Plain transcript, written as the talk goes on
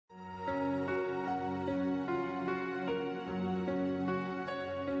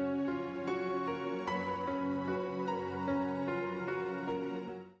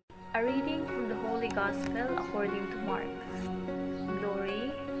A reading from the Holy Gospel according to Mark.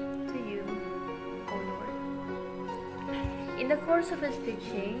 Glory to you, O Lord. In the course of his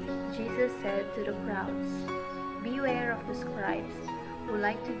teaching, Jesus said to the crowds, "Beware of the scribes, who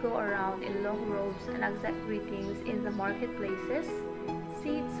like to go around in long robes and accept greetings in the marketplaces,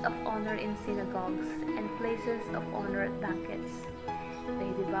 seats of honor in synagogues, and places of honor at banquets.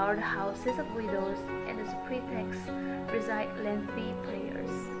 They devour the houses of widows and as pretext recite lengthy prayers.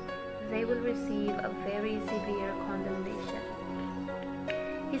 They will receive a very severe condemnation."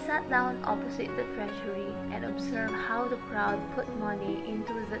 He sat down opposite the treasury and observed how the crowd put money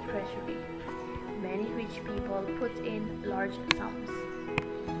into the treasury. Many rich people put in large sums.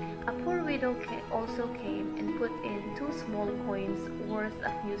 A poor widow also came and put in 2 small coins worth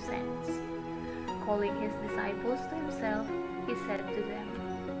a few cents. Calling his disciples to himself, he said to them,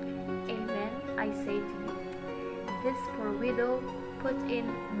 "Amen, I say to you, this poor widow put in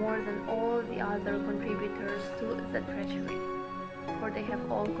more than all the other contributors to the treasury, for they have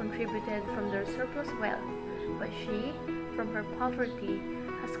all contributed from their surplus wealth, but she, from her poverty,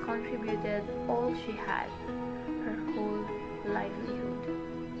 has contributed all she had, her whole livelihood."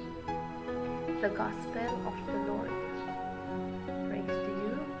 The Gospel of the Lord. Praise to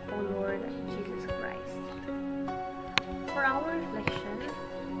you, O Lord Jesus Christ. For our reflection,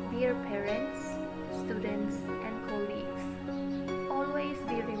 dear parents, students, and colleagues, always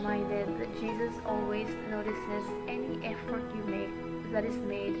be reminded that Jesus always notices any effort you make that is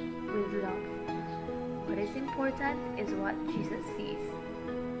made with love. What is important is what Jesus sees.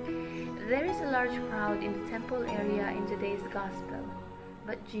 There is a large crowd in the temple area in today's Gospel,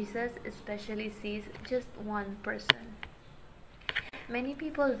 but Jesus especially sees just one person. Many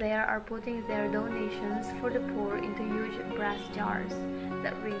people there are putting their donations for the poor into huge brass jars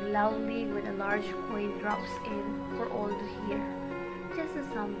that ring loudly when a large coin drops in for all to hear, just as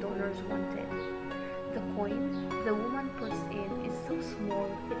some donors wanted. The coin the woman puts in is so small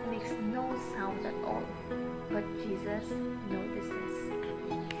it makes no sound at all, but Jesus notices.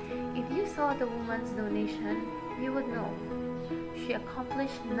 If you saw the woman's donation, you would know. She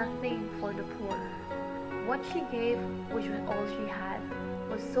accomplished nothing for the poor. What she gave, which was all she had,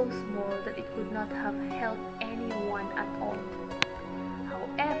 was so small that it could not have helped anyone at all.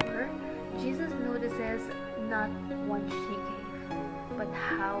 However, Jesus notices not what she gave, but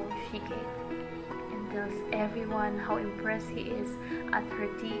how she gave, and tells everyone how impressed he is at her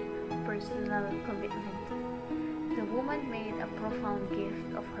deep personal commitment. The woman made a profound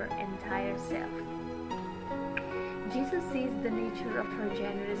gift of her entire self. Jesus sees the nature of her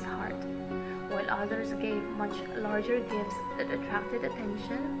generous heart. While others gave much larger gifts that attracted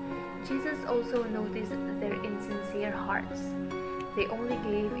attention, Jesus also noticed their insincere hearts. They only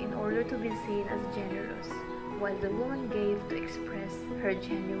gave in order to be seen as generous, while the woman gave to express her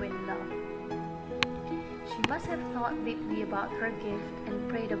genuine love. She must have thought deeply about her gift and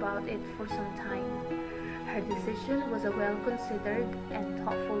prayed about it for some time. Her decision was a well-considered and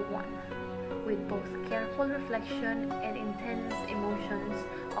thoughtful one, with both careful reflection and intense emotions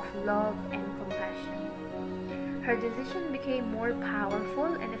of love and compassion. Her decision became more powerful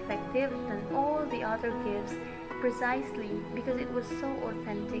and effective than all the other gifts precisely because it was so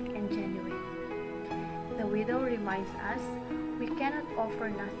authentic and genuine. The widow reminds us we cannot offer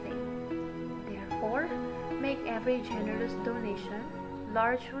nothing. Therefore, make every generous donation,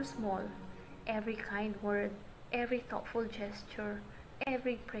 large or small, every kind word, every thoughtful gesture,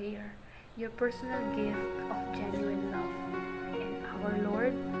 every prayer, your personal gift of genuine love, and our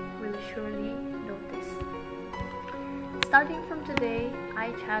Lord will surely notice. Starting from today,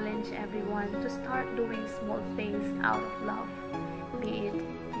 I challenge everyone to start doing small things out of love, be it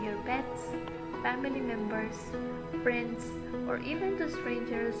to your pets, family members, friends, or even to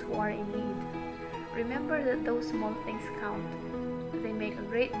strangers who are in need. Remember that those small things count. They make a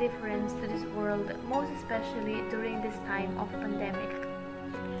great difference to this world, most especially during this time of pandemic.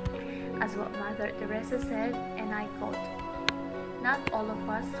 As what Mother Teresa said, and I quote, "Not all of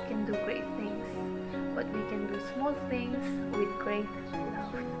us can do great things, but we can do small things with great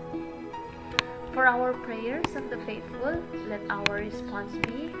love." For our prayers of the faithful, let our response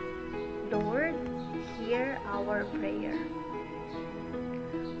be, "Lord, hear our prayer."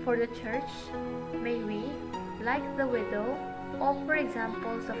 For the Church, may we, like the widow, offer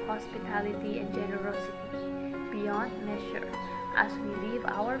examples of hospitality and generosity beyond measure as we live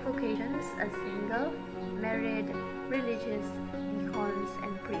our vocations as single, married, religious, deacons,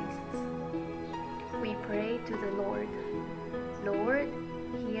 and priests. We pray to the Lord. Lord,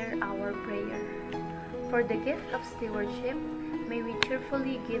 hear our prayer. For the gift of stewardship, may we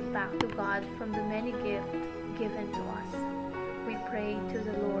cheerfully give back to God from the many gifts given to us. We pray to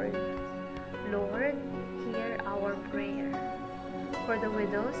the Lord. Lord, hear our prayer. For the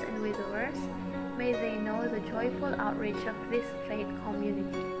widows and widowers, may they know the joyful outreach of this faith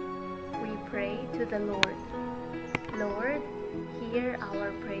community. We pray to the Lord. Lord, hear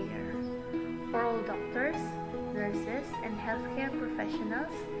our prayer. For all doctors, nurses, and healthcare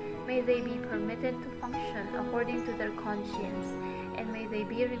professionals, may they be permitted to function according to their conscience, and may they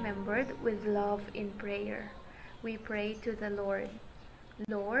be remembered with love in prayer. We pray to the Lord.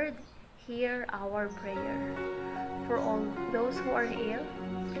 Lord, hear our prayer. For all those who are ill,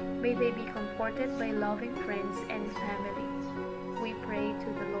 may they be comforted by loving friends and family. We pray to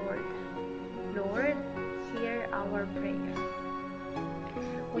the Lord. Lord, hear our prayer.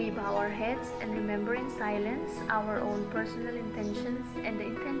 We bow our heads and remember in silence our own personal intentions and the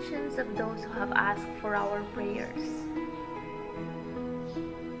intentions of those who have asked for our prayers.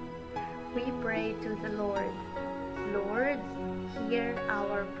 We pray to the Lord. Lord, hear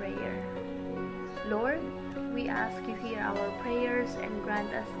our prayer. Lord, we ask you hear our prayers and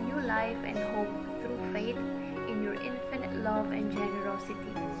grant us new life and hope through faith in your infinite love and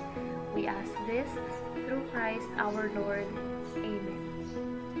generosity. We ask this through Christ our Lord. Amen.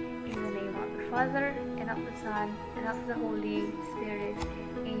 In the name of the Father, and of the Son, and of the Holy Spirit.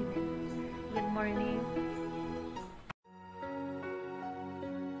 Amen. Good morning.